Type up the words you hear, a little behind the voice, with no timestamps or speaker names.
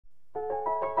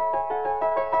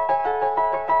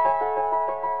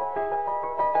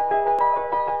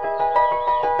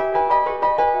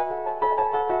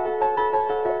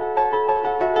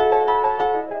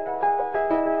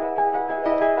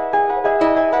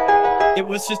It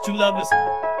was just two lovers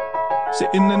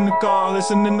sitting in the car,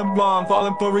 listening to Blonde,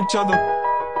 falling for each other.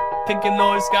 thinking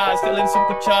Lloyd Sky, still in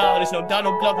super childish, no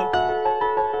Donald Glover.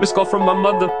 Missed call from my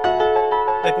mother.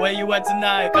 Like where you at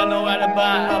tonight, got no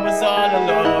alibi. I was all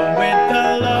alone with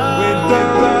the love, With the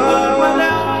of my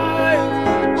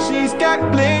life. She's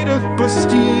got glitter for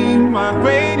steam, my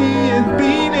radiant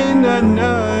beam in the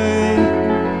night.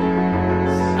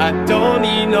 I don't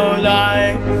need no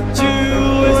light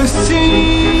to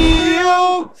See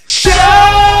you shine.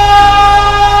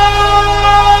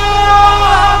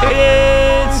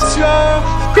 It's Your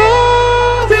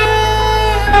golden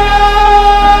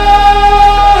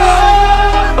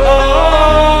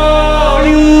oh,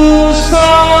 you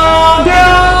saw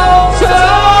down your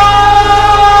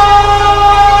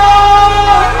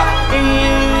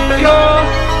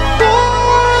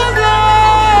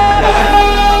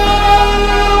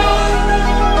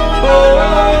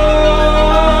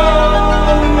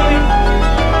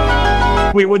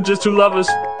We were just two lovers,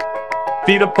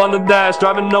 feet up on the dash,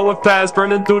 driving nowhere fast,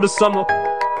 burning through the summer.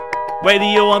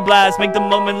 radio on blast, make the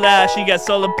moment last. She got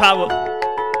solar power,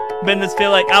 minutes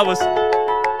feel like hours.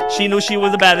 She knew she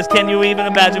was the baddest. Can you even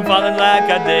imagine falling like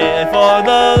I did for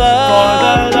the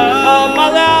love of my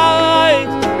life?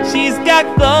 She's got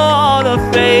glow on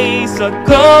her face, a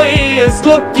glorious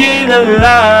look in her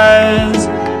eyes.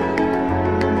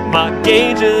 My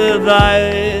gauge of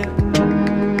light.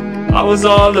 I was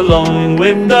all alone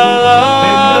with the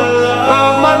love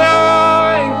of my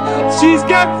life. She's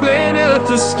got glitter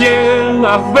to skin,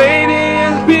 my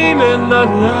radiant beam in the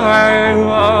night.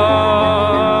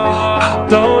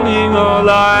 Don't need no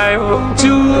light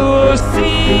to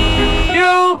see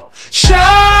you shine.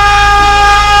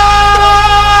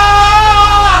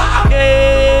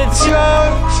 It's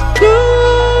Just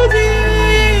good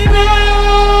enough.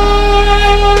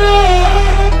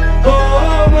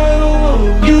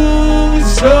 Oh, you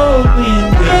so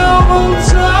in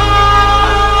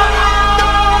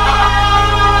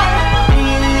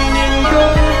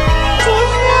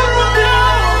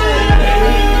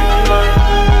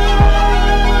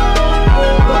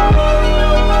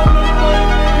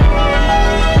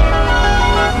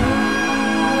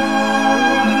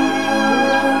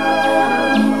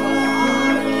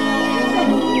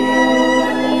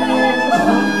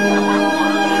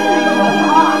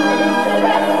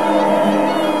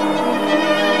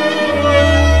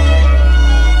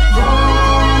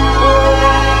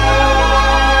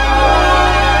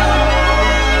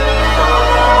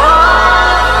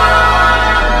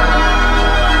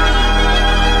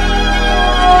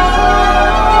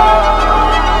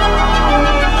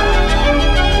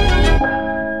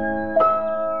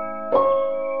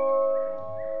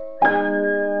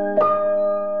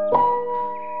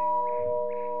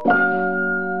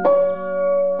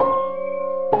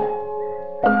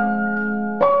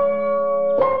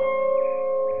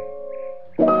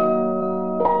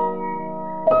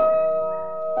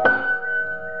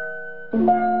Thank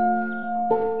you.